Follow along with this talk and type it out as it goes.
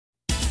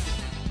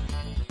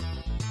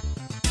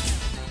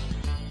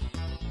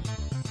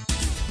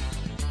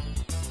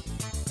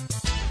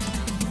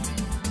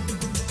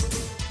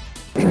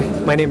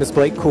My name is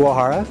Blake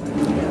Kuwahara.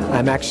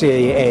 I'm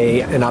actually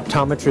an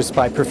optometrist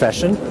by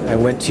profession. I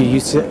went to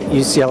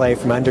UCLA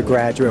for my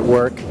undergraduate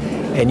work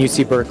and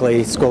UC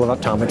Berkeley School of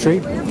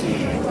Optometry.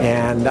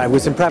 And I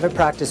was in private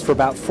practice for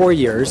about 4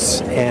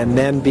 years and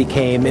then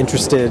became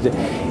interested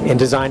in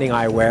designing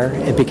eyewear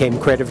and became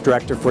creative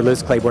director for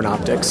Liz Claiborne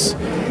Optics.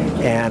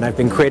 And I've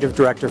been creative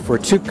director for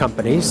 2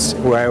 companies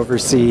where I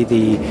oversee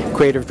the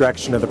creative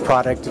direction of the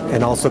product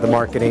and also the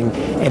marketing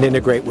and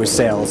integrate with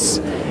sales.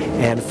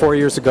 And 4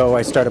 years ago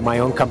I started my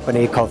own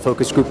company called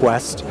Focus Group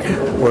West.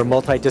 We're a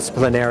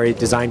multidisciplinary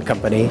design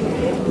company.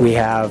 We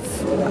have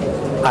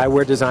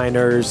eyewear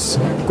designers,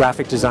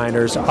 graphic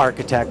designers,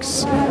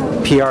 architects,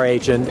 PR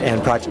agent,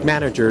 and project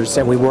managers,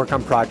 and we work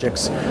on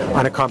projects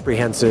on a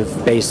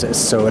comprehensive basis.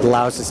 So it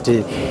allows us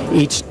to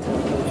each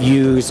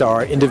use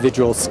our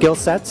individual skill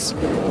sets,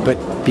 but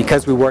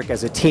because we work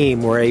as a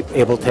team, we're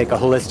able to take a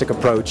holistic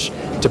approach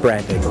to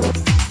branding.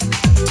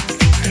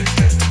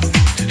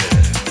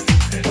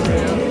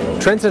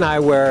 Trends in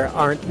eyewear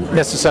aren't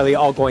necessarily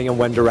all going in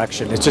one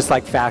direction. It's just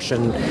like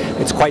fashion.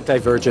 It's quite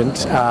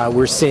divergent.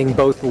 We're seeing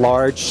both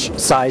large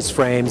size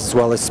frames as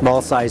well as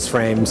small size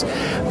frames,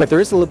 but there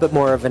is a little bit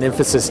more of an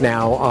emphasis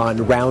now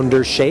on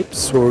rounder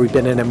shapes, where we've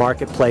been in a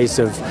marketplace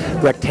of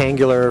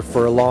rectangular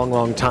for a long,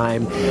 long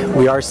time.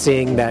 We are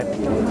seeing that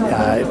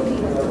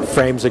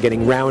frames are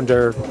getting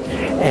rounder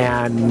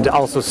and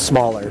also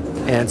smaller.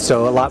 And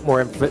so a lot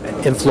more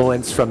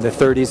influence from the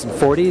 30s and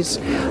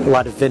 40s. A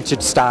lot of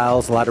vintage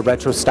styles, a lot of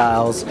retro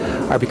styles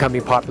are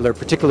becoming popular,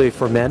 particularly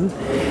for men.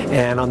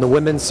 And on the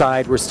women's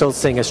side, we're still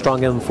seeing a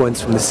strong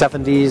influence from the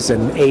 70s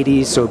and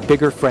 80s, so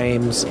bigger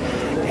frames,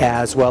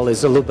 as well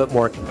as a little bit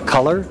more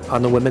color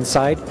on the women's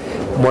side.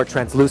 More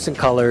translucent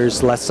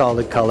colors, less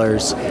solid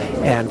colors,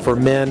 and for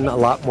men, a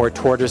lot more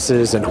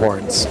tortoises and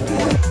horns.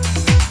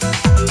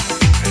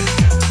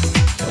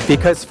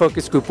 Because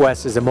Focus Group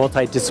West is a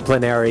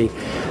multidisciplinary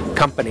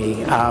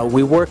company,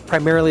 we work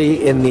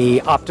primarily in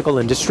the optical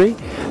industry,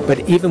 but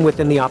even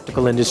within the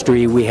optical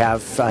industry we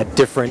have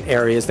different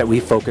areas that we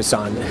focus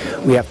on.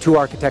 We have 2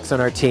 architects on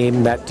our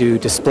team that do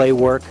display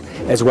work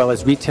as well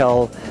as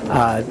retail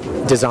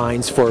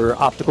designs for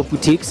optical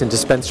boutiques and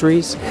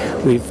dispensaries.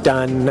 We've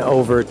done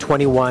over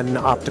 21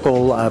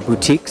 optical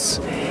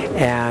boutiques.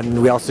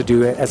 And we also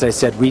do, as I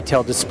said,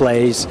 retail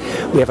displays.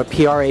 We have a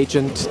PR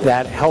agent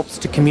that helps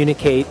to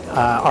communicate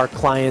our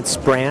clients'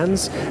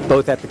 brands,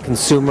 both at the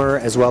consumer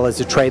as well as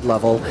the trade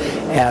level,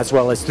 as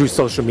well as through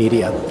social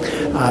media.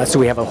 So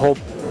we have a whole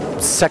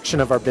section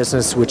of our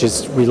business which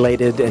is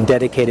related and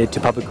dedicated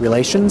to public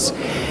relations.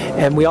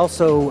 And we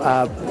also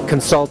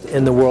consult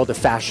in the world of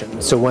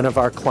fashion. So one of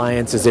our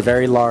clients is a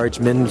very large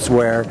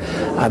menswear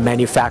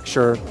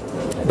manufacturer.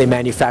 They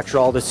manufacture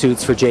all the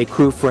suits for J.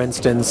 Crew, for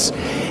instance,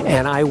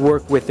 and I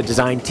work with the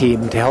design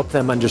team to help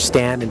them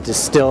understand and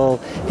distill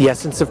the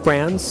essence of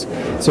brands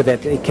so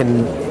that they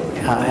can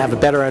have a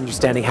better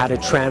understanding how to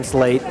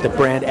translate the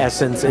brand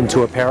essence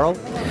into apparel.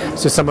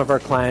 So some of our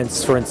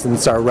clients, for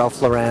instance, are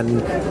Ralph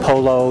Lauren,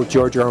 Polo,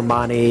 Giorgio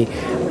Armani,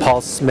 Paul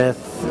Smith,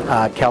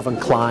 Calvin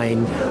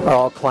Klein, are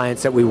all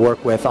clients that we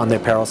work with on the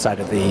apparel side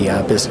of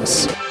the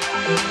business.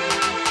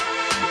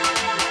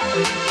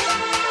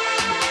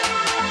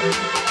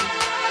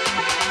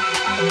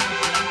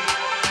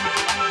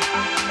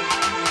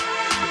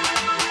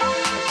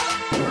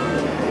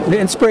 The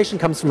inspiration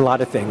comes from a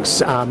lot of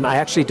things. I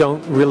actually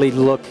don't really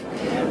look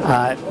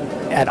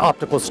at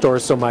optical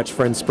stores so much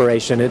for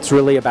inspiration. It's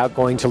really about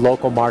going to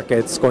local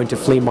markets, going to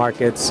flea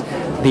markets,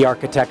 the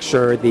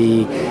architecture,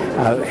 the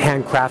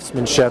hand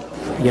craftsmanship.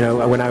 You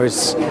know, when I've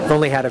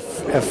only had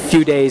a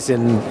few days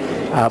in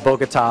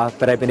Bogota,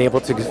 but I've been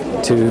able to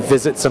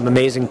visit some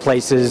amazing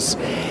places,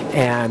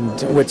 and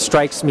what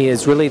strikes me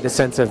is really the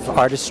sense of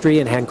artistry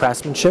and hand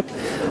craftsmanship.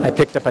 I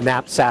picked up a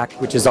knapsack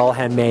which is all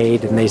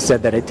handmade, and they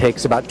said that it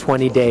takes about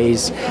 20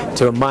 days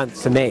to a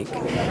month to make,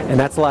 and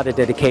that's a lot of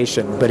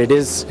dedication, but it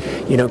is,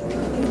 you know,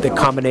 the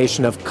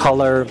combination of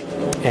color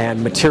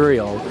and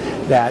material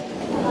that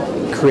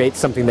creates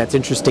something that's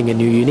interesting and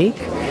new,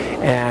 unique.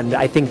 And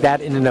I think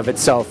that in and of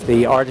itself,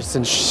 the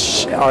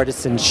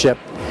artisanship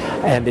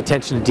and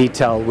attention to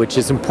detail, which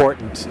is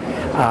important,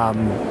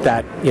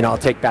 that, you know, I'll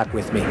take back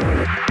with me.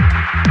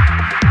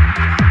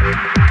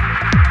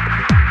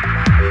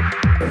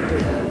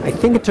 I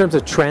think in terms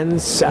of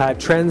trends,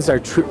 trends are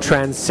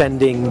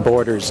transcending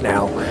borders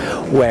now,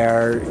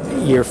 where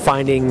you're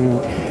finding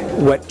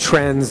what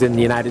trends in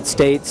the United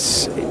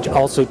States,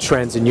 also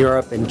trends in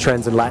Europe and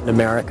trends in Latin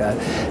America,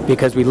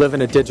 because we live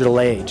in a digital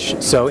age.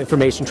 So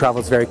information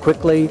travels very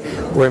quickly.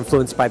 We're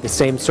influenced by the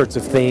same sorts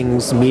of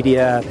things,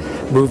 media,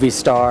 movie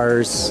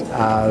stars,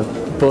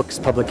 books,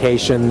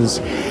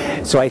 publications.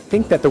 So I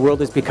think that the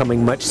world is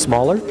becoming much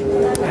smaller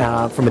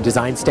from a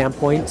design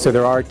standpoint, so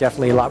there are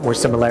definitely a lot more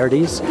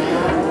similarities.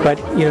 But,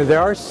 you know,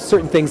 there are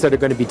certain things that are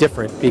going to be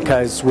different,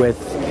 because with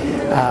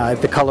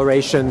The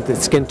coloration, the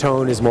skin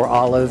tone is more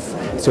olive,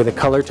 so the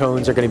color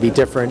tones are going to be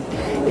different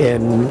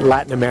in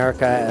Latin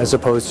America as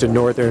opposed to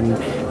Northern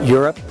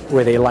Europe,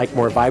 where they like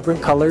more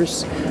vibrant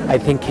colors. I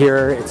think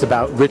here it's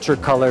about richer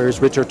colors,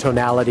 richer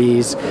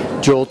tonalities,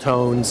 jewel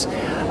tones.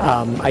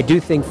 I do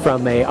think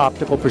from an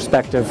optical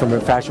perspective, from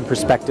a fashion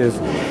perspective,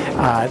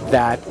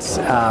 that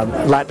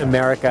Latin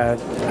America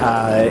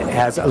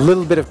has a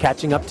little bit of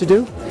catching up to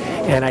do.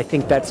 And I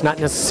think that's not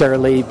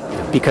necessarily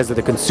because of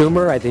the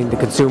consumer. I think the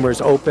consumer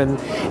is open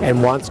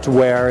and wants to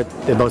wear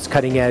the most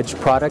cutting-edge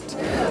product.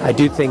 I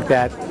do think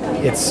that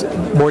it's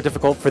more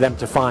difficult for them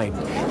to find.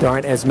 There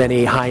aren't as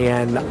many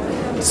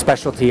high-end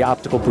specialty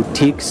optical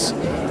boutiques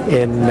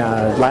in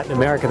Latin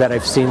America that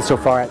I've seen so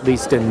far, at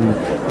least in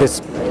this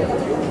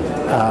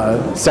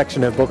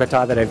section of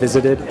Bogota that I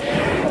visited.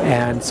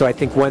 And so I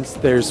think once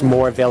there's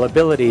more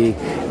availability,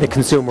 the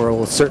consumer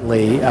will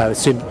certainly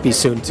be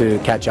soon to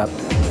catch up.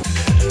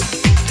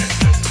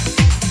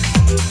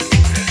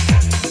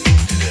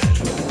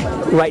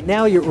 Right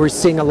now, we're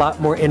seeing a lot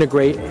more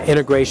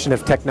integration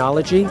of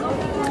technology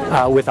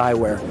with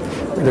eyewear.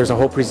 There's a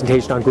whole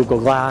presentation on Google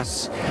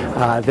Glass.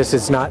 This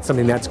is not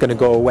something that's going to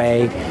go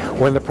away.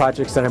 One of the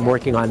projects that I'm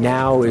working on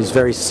now is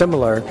very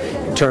similar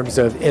in terms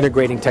of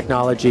integrating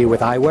technology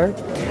with eyewear.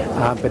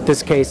 But in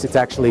this case, it's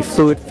actually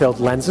fluid-filled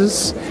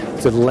lenses.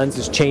 So the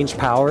lenses change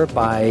power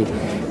by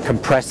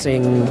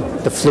compressing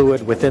the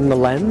fluid within the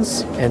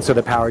lens, and so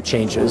the power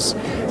changes.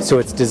 So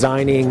it's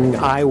designing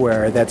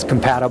eyewear that's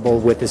compatible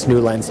with this new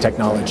lens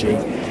technology.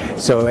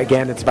 So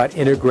again, it's about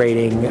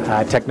integrating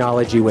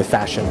technology with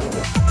fashion.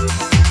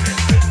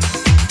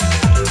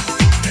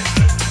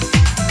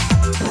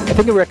 I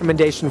think a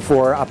recommendation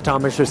for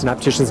optometrists and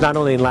opticians, not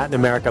only in Latin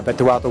America but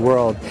throughout the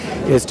world,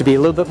 is to be a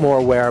little bit more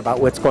aware about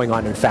what's going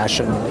on in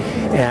fashion.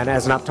 And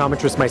as an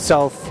optometrist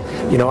myself,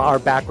 our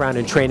background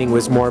and training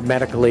was more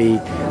medically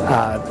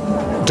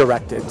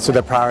directed. So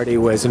the priority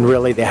was in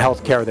really the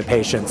health care of the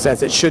patients,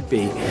 as it should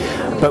be.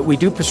 But we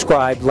do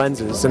prescribe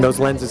lenses, and those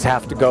lenses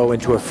have to go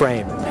into a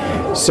frame.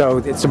 So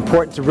it's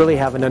important to really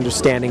have an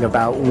understanding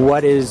about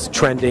what is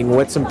trending,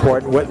 what's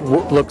important, what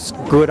looks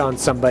good on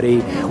somebody,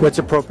 what's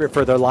appropriate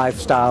for their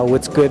lifestyle,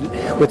 what's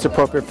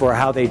appropriate for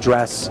how they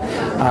dress,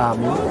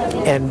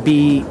 and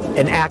be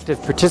an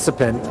active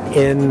participant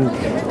in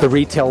the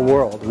retail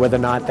world, whether or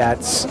not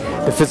that's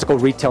the physical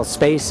retail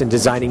space and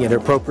designing it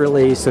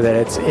appropriately so that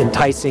it's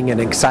enticing and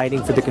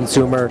exciting for the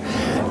consumer,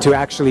 to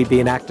actually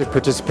be an active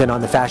participant on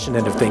the fashion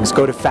end of things.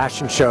 Go to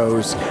fashion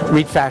shows,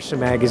 read fashion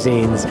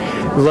magazines,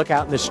 look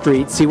out in the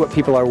street, see what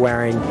people are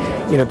wearing.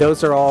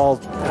 Those are all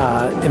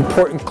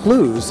important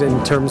clues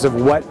in terms of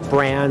what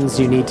brands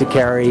you need to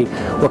carry,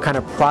 what kind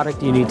of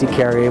product you need to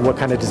carry, and what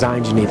kind of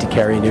designs you need to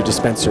carry in your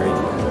dispensary.